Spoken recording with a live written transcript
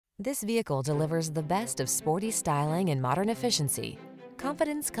This vehicle delivers the best of sporty styling and modern efficiency.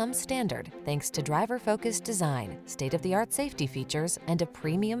 Confidence comes standard thanks to driver-focused design, state-of-the-art safety features, and a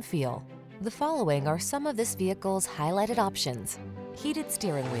premium feel. The following are some of this vehicle's highlighted options: heated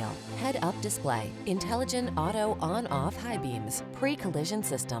steering wheel, head-up display, intelligent auto on-off high beams, pre-collision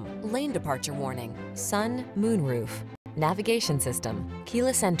system, lane departure warning, sun, moonroof, navigation system,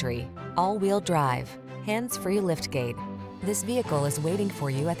 keyless entry, all-wheel drive, hands-free liftgate. This vehicle is waiting for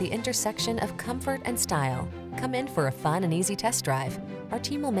you at the intersection of comfort and style. Come in for a fun and easy test drive. Our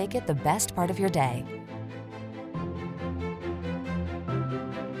team will make it the best part of your day.